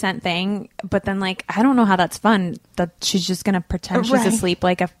a consent thing. But then, like, I don't know how that's fun. That she's just going to pretend she's asleep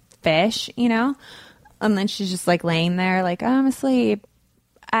like a fish, you know? And then she's just like laying there like, oh, I'm asleep.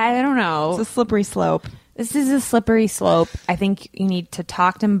 I don't know. It's a slippery slope. This is a slippery slope. I think you need to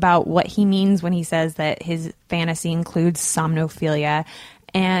talk to him about what he means when he says that his fantasy includes somnophilia.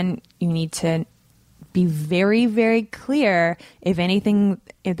 And you need to be very, very clear if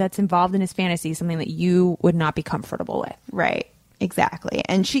that's involved in his fantasy is something that you would not be comfortable with. Right. Exactly.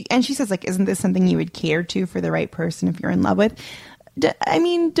 And she says, like, isn't this something you would cater to for the right person if you're in love with? I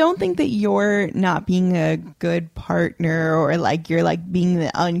mean, don't think that you're not being a good partner or like you're like being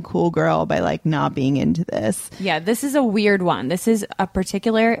the uncool girl by like not being into this. Yeah, this is a weird one. This is a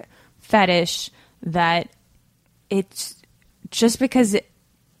particular fetish that it's just because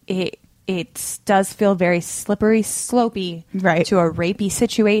it does feel very slippery, slopey to a rapey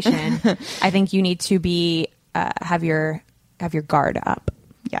situation. I think you need to be have your guard up.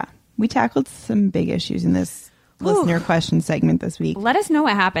 Yeah, we tackled some big issues in this listener question segment this week. Let us know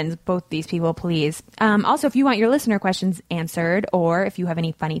what happens, both these people, please. Also, if you want your listener questions answered, or if you have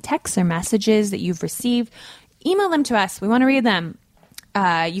any funny texts or messages that you've received, email them to us. We want to read them.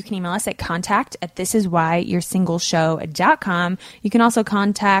 You can email us at contact@thisiswhyyoursingleshow.com. You can also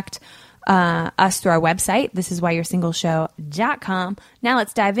contact us through our website, thisiswhyyoursingleshow.com. Now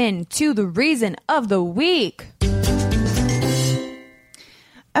let's dive into the reason of the week.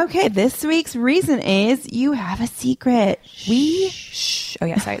 Okay, this week's reason is you have a secret. Shh. Oh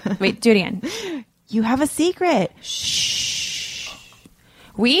yeah, sorry. Wait, do it again. You have a secret.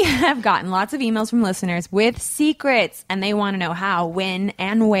 We have gotten lots of emails from listeners with secrets, and they want to know how, when,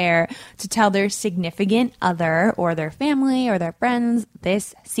 and where to tell their significant other or their family or their friends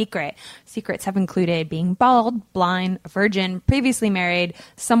this secret. Secrets have included being bald, blind, virgin, previously married,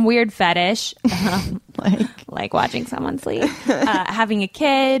 some weird fetish, like watching someone sleep, having a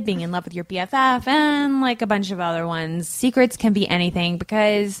kid, being in love with your BFF, and like a bunch of other ones. Secrets can be anything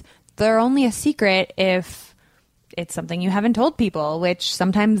because they're only a secret if it's something you haven't told people, which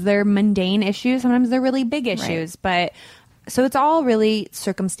sometimes they're mundane issues, sometimes they're really big issues. But so it's all really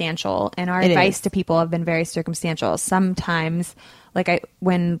circumstantial, and our advice to people have been very circumstantial. Sometimes,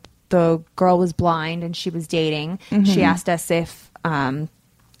 when the girl was blind and she was dating, she asked us if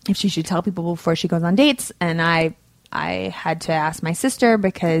she should tell people before she goes on dates, and I had to ask my sister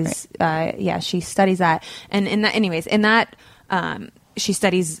because she studies that, and in that she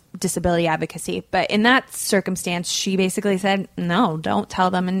studies disability advocacy. But in that circumstance, she basically said, no, don't tell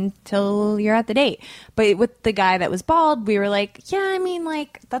them until you're at the date. But with the guy that was bald, we were like,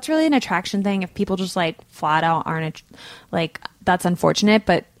 that's really an attraction thing. If people just flat out aren't that's unfortunate,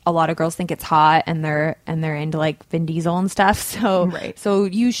 but a lot of girls think it's hot and they're into Vin Diesel and stuff. So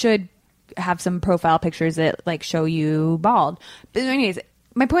you should have some profile pictures that show you bald. But anyways,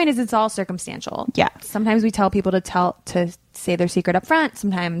 my point is it's all circumstantial. Yeah. Sometimes we tell people to say their secret up front,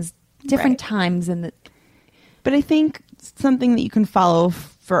 sometimes different times But I think something that you can follow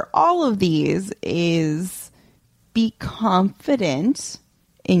for all of these is be confident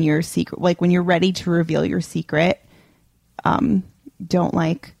in your secret. Like when you're ready to reveal your secret, don't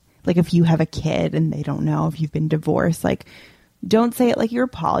if you have a kid and they don't know, if you've been divorced, don't say it like you're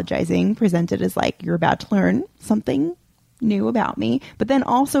apologizing. Present it as you're about to learn something new about me, but then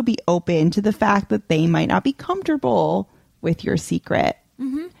also be open to the fact that they might not be comfortable with your secret.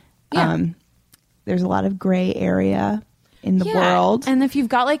 There's a lot of gray area in the world, and if you've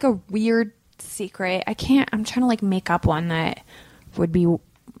got a weird secret, I'm trying to make up one that would be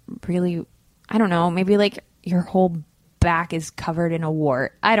really, I don't know, maybe your whole back is covered in a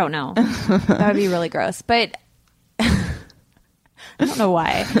wart. I don't know. That would be really gross, but I don't know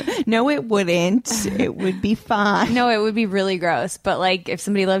why. No, it wouldn't. It would be fine. No, it would be really gross. But if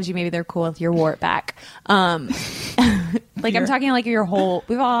somebody loves you, maybe they're cool with your wart back. I'm talking your whole.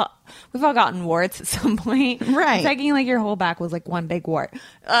 We've all gotten warts at some point, right? I'm talking your whole back was one big wart.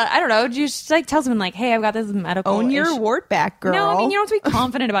 I don't know. Just tell someone hey, I've got this medical. Own your wart back, girl. No, I mean you don't have to be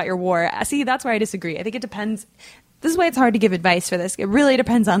confident about your wart. See, that's where I disagree. I think it depends. This is why it's hard to give advice for this. It really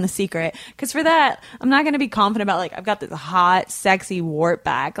depends on the secret. Because for that, I'm not going to be confident about I've got this hot, sexy wart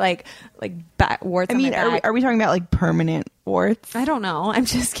back, back warts. I mean, on my back. are we talking about permanent warts? I don't know. I'm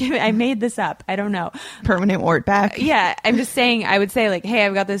just kidding. I made this up. I don't know. Permanent wart back. Yeah, I'm just saying. I would say hey,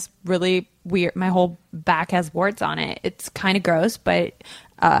 I've got this really weird. My whole back has warts on it. It's kind of gross, but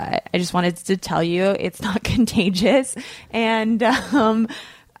I just wanted to tell you it's not contagious, and don't.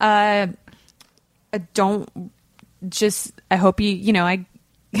 I hope I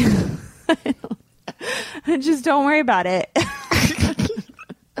just don't worry about it.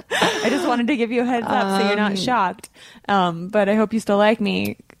 I just wanted to give you a heads up so you're not shocked. But I hope you still like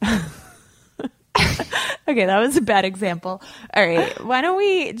me. Okay, that was a bad example. All right, why don't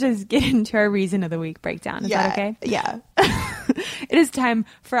we just get into our reason of the week breakdown? Is that okay? Yeah. It is time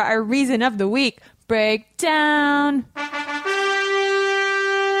for our reason of the week breakdown.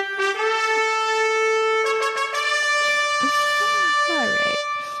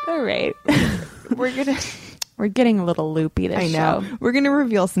 All right. We're getting a little loopy this show. We're going to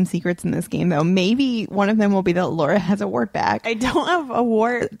reveal some secrets in this game, though. Maybe one of them will be that Laura has a wart back. I don't have a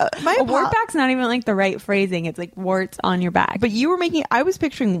wart. A wart back's not even the right phrasing. It's warts on your back. But I was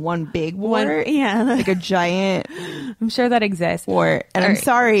picturing one big wart. Yeah. A giant. I'm sure that exists. Wart. And I'm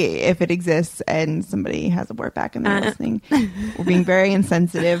sorry if it exists and somebody has a wart back and they're listening. We're being very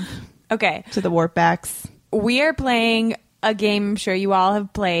insensitive. Okay. To the wart backs. We are playing a game I'm sure you all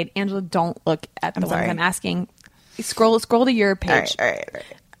have played. Angela, don't look at the ones I'm asking. Scroll to your page. All right.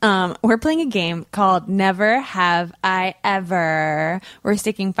 We're playing a game called Never Have I Ever. We're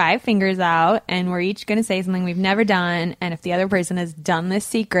sticking 5 fingers out, and we're each going to say something we've never done. And if the other person has done this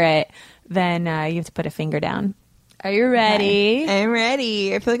secret, then you have to put a finger down. Are you ready? Okay. I'm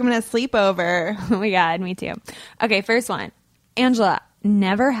ready. I feel like I'm going to sleep over. Oh my God, me too. Okay, first one. Angela,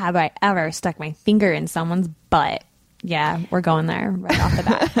 never have I ever stuck my finger in someone's butt. Yeah, we're going there right off the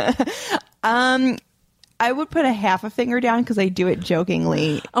bat. I would put a half a finger down because I do it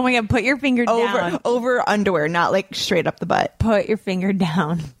jokingly. Oh my God, put your finger down. Over underwear, not like straight up the butt. Put your finger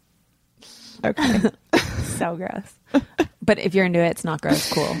down. Okay. So gross. But if you're into it, it's not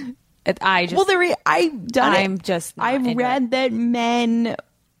gross. Cool. I've read that men,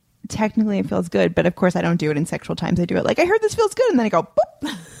 technically it feels good, but of course I don't do it in sexual times. I do it like, I heard this feels good, and then I go,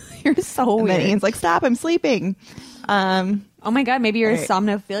 boop. You're so and weird. then Ian's like, stop, I'm sleeping. Oh my God, maybe you're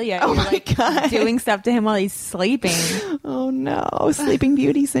somnophilia. Oh you're my like God. doing stuff to him while he's sleeping. Oh no, sleeping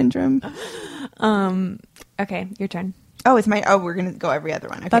beauty syndrome. Okay, your turn. Oh, we're gonna go every other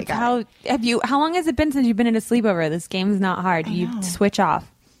one. Okay, How long has it been since you've been in a sleepover? This game's not hard. You switch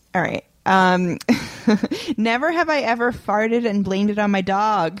off. All right. Never have I ever farted and blamed it on my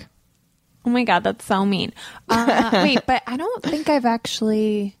dog. Oh my God, that's so mean. Wait, but I don't think I've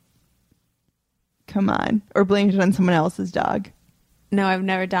actually... Come on. Or blamed it on someone else's dog. No, I've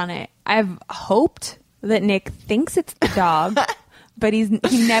never done it. I've hoped that Nick thinks it's the dog, but he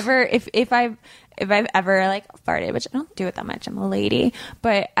never... If I've ever like farted, which I don't do it that much, I'm a lady,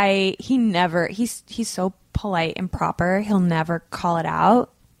 but he's so polite and proper, he'll never call it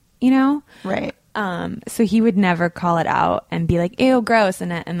out, you know? Right. So he would never call it out and be like, ew, gross, and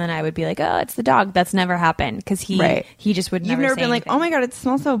then I would be like, oh, it's the dog. That's never happened because he just would never. You've never say been like, anything. oh my God, it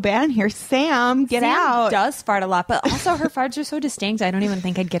smells so bad in here, Sam, get Sam out. Does fart a lot, but also her farts are so distinct. I don't even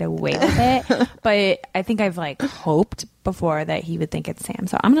think I'd get away with it. But I think I've like hoped before that he would think it's Sam.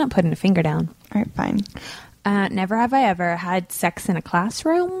 So I'm not putting a finger down. All right, fine. Never have I ever had sex in a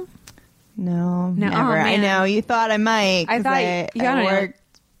classroom. No, No, never. oh, I man. know you thought I might. I thought I worked.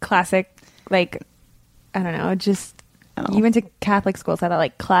 Classic, like, I don't know, just Oh. you went to Catholic school, so I thought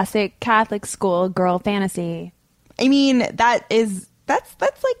like classic Catholic school girl fantasy. I mean, that's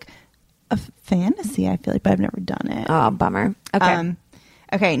like a fantasy. I feel like, but I've never done it. Oh, bummer. Okay.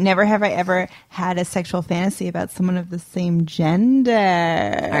 Okay. Never have I ever had a sexual fantasy about someone of the same gender.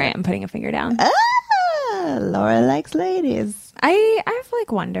 All right, I'm putting a finger down. Laura likes ladies. I've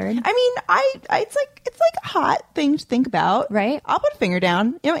like wondered. I mean, it's like a hot thing to think about, Right? I'll put a finger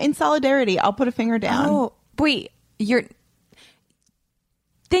down. You know, in solidarity, I'll put a finger down. Oh, wait,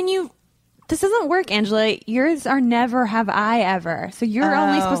 this doesn't work, Angela. Yours are never have I ever. So you're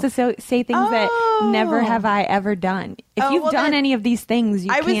only supposed to say things that never have I ever done. If you've done any of these things,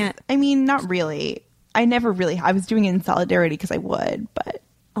 you can't. I mean, not really. I never really. I was doing it in solidarity because I would, but.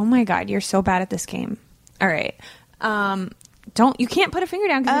 Oh my God, you're so bad at this game. All right. You can't put a finger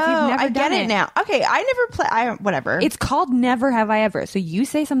down because if you've never I done get it now. Okay, I never play. Whatever. It's called never have I ever. So you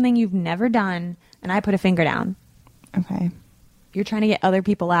say something you've never done, and I put a finger down. Okay. You're trying to get other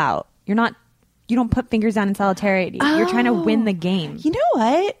people out. You don't put fingers down in solidarity. You're trying to win the game. You know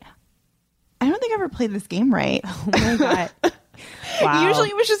what? I don't think I ever played this game right. Oh my God. Wow. Usually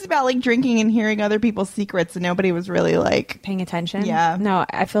it was just about like drinking and hearing other people's secrets, and nobody was really like Paying attention. Yeah. No,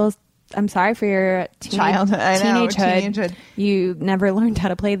 I'm sorry for your childhood. I know, teenagehood. You never learned how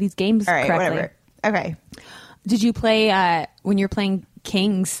to play these games all right, correctly. whatever. Okay. Did you play when you're playing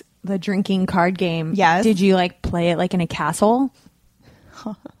Kings, the drinking card game? Yes. Did you like play it like in a castle?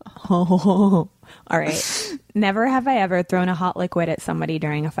 All right. Never have I ever thrown a hot liquid at somebody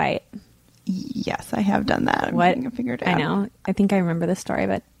during a fight. Yes, I have done that. I'm What? putting a finger down. I know. I think I remember the story,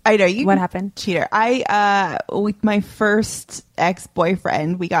 but I know you. What happened? Cheater. With my first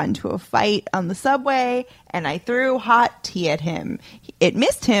ex-boyfriend, we got into a fight on the subway, and I threw hot tea at him. It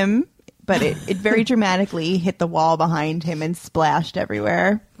missed him, but it very dramatically hit the wall behind him and splashed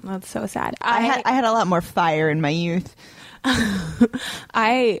everywhere. that's so sad. I had a lot more fire in my youth.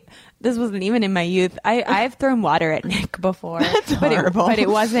 This wasn't even in my youth. I've thrown water at Nick before. That's horrible. But it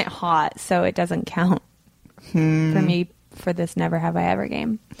wasn't hot, so it doesn't count for me for this never have I ever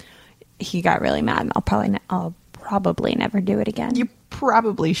game. He got really mad, and I'll probably never do it again. You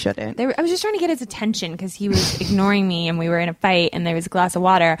probably shouldn't. I was just trying to get his attention because he was ignoring me, and we were in a fight, and there was a glass of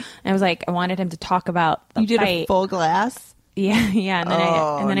water, and I was like, I wanted him to talk about the You did fight. a full glass? Yeah, and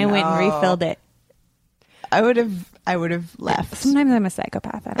then I went and refilled it. I would have left. Sometimes I'm a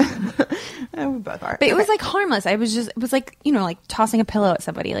psychopath. I don't know. We both are. But it was like harmless. It was like, like tossing a pillow at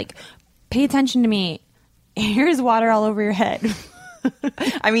somebody. Like, pay attention to me. Here's water all over your head.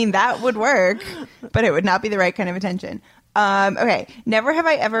 I mean, that would work, but it would not be the right kind of attention. Okay. Never have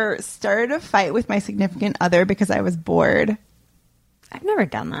I ever started a fight with my significant other because I was bored. I've never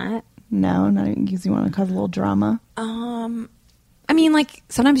done that. No, not even because you want to cause a little drama. I mean, like,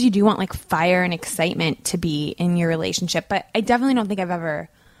 sometimes you do want, like, fire and excitement to be in your relationship, but I definitely don't think I've ever...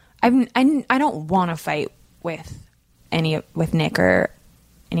 I don't want to fight with with Nick or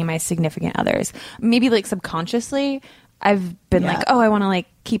any of my significant others. Maybe like subconsciously I've been like, oh, I want to like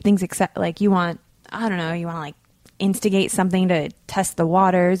keep things like you want to like instigate something to test the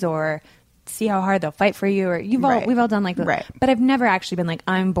waters or see how hard they'll fight for you, or we've all done like that. Right. But I've never actually been like,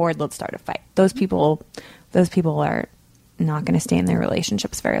 I'm bored, let's start a fight. Those people are not going to stay in their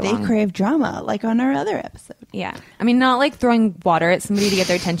relationships very long. They crave drama, like on our other episode. Yeah. I mean, not like throwing water at somebody to get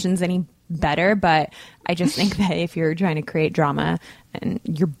their attention's any better, but I just think that if you're trying to create drama and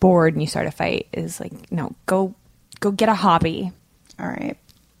you're bored and you start a fight, is like, no, go get a hobby. All right.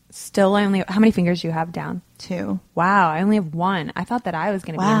 Still, how many fingers do you have down? 2. Wow, I only have 1. I thought that I was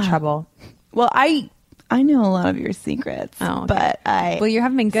going to be in trouble. Well, I know a lot of your secrets, but well, you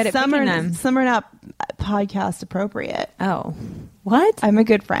haven't been good at picking them. Some are not podcast appropriate. Oh, what? I'm a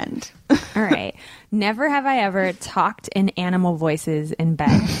good friend. All right. Never have I ever talked in animal voices in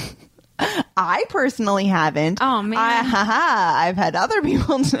bed. I personally haven't. Oh man, I've had other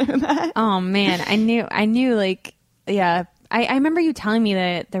people do that. Oh man, I knew. Like, yeah. I remember you telling me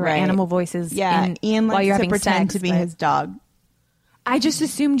that there were animal voices. Yeah, Ian while likes you're to having pretend sex, to be his dog. I just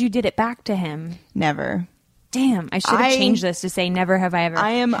assumed you did it back to him. Never. Damn, I should have changed this to say never have I ever.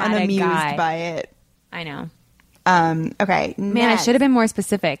 I am had unamused a guy. by it. I know. Okay. Man, I should have been more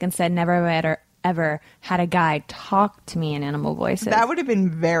specific and said never have I ever had a guy talk to me in animal voices. That would have been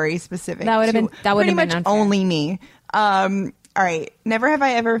very specific. That would have been pretty much unfair. only me. All right. Never have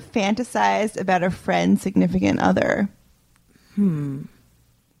I ever fantasized about a friend's significant other. I'm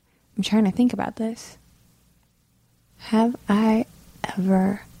trying to think about this. Have I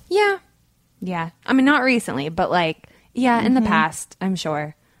ever? Yeah. I mean, not recently, but like, in the past, I'm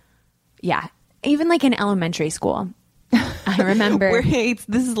sure. Yeah. Even like in elementary school. I remember. This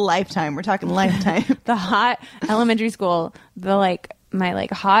is Lifetime. We're talking Lifetime. The hot elementary school, my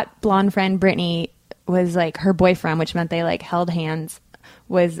hot blonde friend Brittany was like her boyfriend, which meant they like held hands,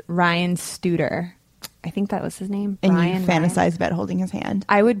 was Ryan Studer. I think that was his name. And Ryan, you fantasized about holding his hand.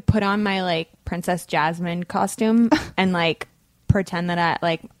 I would put on my like Princess Jasmine costume and like pretend that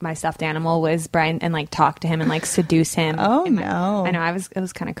my stuffed animal was Brian and like talk to him and like seduce him. Oh no! I know it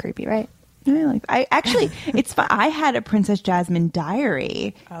was kind of creepy, right? I actually, it's fun. I had a Princess Jasmine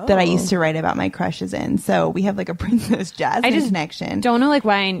diary that I used to write about my crushes in. So we have like a Princess Jasmine connection. Don't know like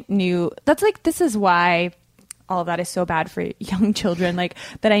why I knew. That's like, this is why all of that is so bad for young children. Like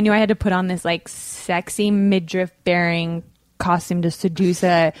that I knew I had to put on this like sexy midriff bearing costume to seduce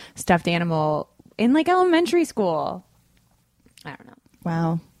a stuffed animal in like elementary school. I don't know.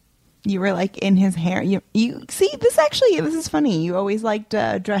 Wow. You were like in his hair. You see, this is funny. You always liked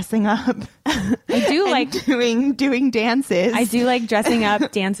dressing up. I do like doing dances. I do like dressing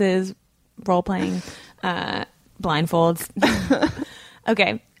up, dances, role playing, blindfolds.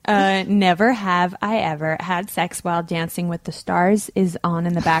 Okay. Never have I ever had sex while Dancing with the Stars is on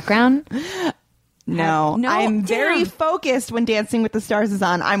in the background. No, I'm very focused when Dancing with the Stars is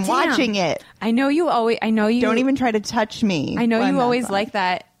on. I'm watching it. I know you don't even try to touch me. I know you always like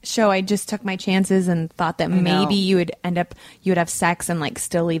that show. I just took my chances and thought that maybe you would have sex and like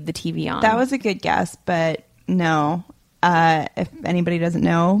still leave the TV on. That was a good guess, but no. If anybody doesn't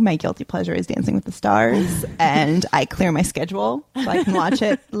know, my guilty pleasure is Dancing with the Stars, and I clear my schedule so I can watch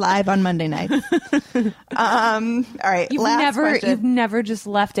it live on Monday nights. All right, you've never just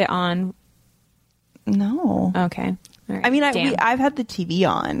left it on. No. Okay. All right. I mean, I've had the TV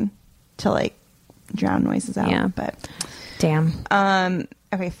on to like drown noises out. Yeah. But damn.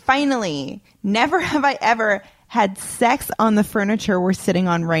 Okay. Finally, never have I ever had sex on the furniture we're sitting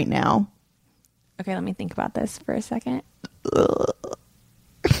on right now. Okay, let me think about this for a second.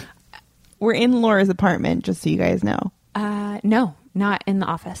 We're in Laura's apartment, just so you guys know. No, not in the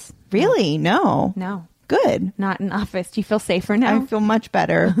office. Really? No. Good. Not in the office. Do you feel safer now? I feel much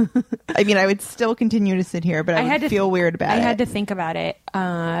better. I mean, I would still continue to sit here, but I would feel weird about it. I had to think about it.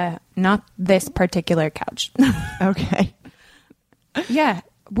 Not this particular couch. Okay. Yeah.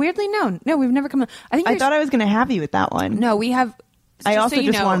 Weirdly, no. We've never come. I thought I was going to have you with that one. No, we have. I also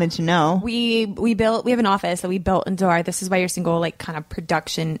just wanted to know. We have an office that we built into our This Is Why You're Single like kind of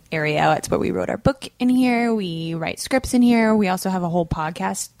production area. It's where we wrote our book in here. We write scripts in here. We also have a whole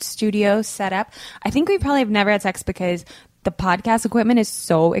podcast studio set up. I think we probably have never had sex because the podcast equipment is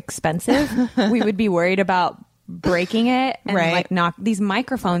so expensive. We would be worried about breaking it and like knock these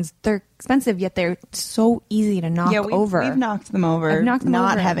microphones. They're expensive, yet they're so easy to knock over. We've knocked them over. I've knocked them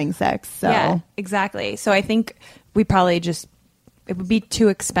not over. having sex. So yeah, exactly. So I think we probably it would be too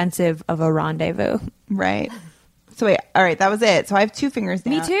expensive of a rendezvous. Right. So wait, all right, that was it. So I have 2 fingers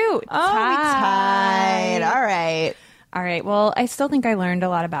down. Me too. Oh, we tied. All right. All right. Well, I still think I learned a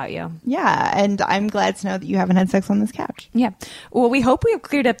lot about you. Yeah, and I'm glad to know that you haven't had sex on this couch. Yeah. Well, we hope we have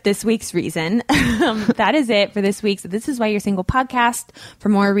cleared up this week's reason. That is it for this week's This Is Why You're Single podcast. For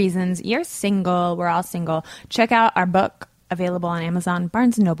more reasons you're single, we're all single, check out our book available on Amazon,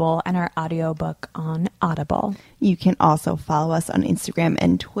 Barnes & Noble, and our audiobook on Audible. You can also follow us on Instagram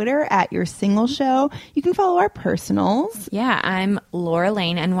and Twitter at Your Single Show. You can follow our personals. Yeah, I'm Laura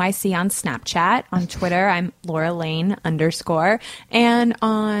Lane NYC on Snapchat. On Twitter, I'm Laura Lane _. And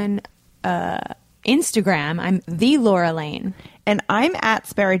on Instagram, I'm the Laura Lane. And I'm at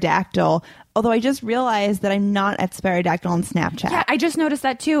Sparadactyl, although I just realized that I'm not at Sparadactyl on Snapchat. Yeah, I just noticed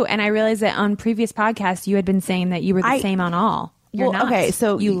that too. And I realized that on previous podcasts, you had been saying that you were the same on all. You're not. Okay,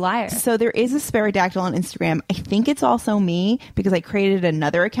 so you liar. So there is a Sparadactyl on Instagram. I think it's also me because I created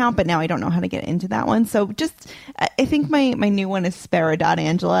another account, but now I don't know how to get into that one. So just, I think my new one is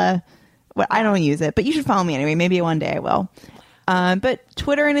Spara.Angela. Well, I don't use it, but you should follow me anyway. Maybe one day I will. But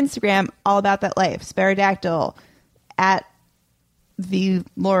Twitter and Instagram, all about that life. Sparadactyl, at the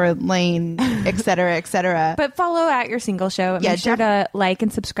Laura Lane, etc., etc. But follow at Your Single Show. Yeah, make sure to like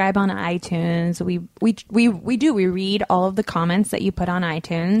and subscribe on iTunes. We read all of the comments that you put on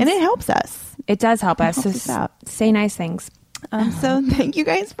iTunes, And it helps us. It does help us. helps us out. Say nice things. So thank you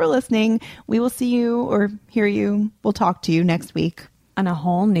guys for listening. We will see you or hear you. We'll talk to you next week On a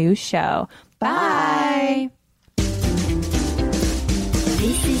whole new show. Bye. This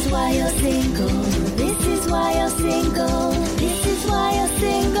is why you're single. This is why you're single. This is why you're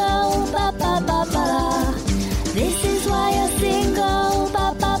single. Ba ba ba ba. This is why you're single.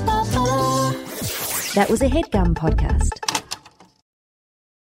 Ba ba ba ba. That was a HeadGum podcast.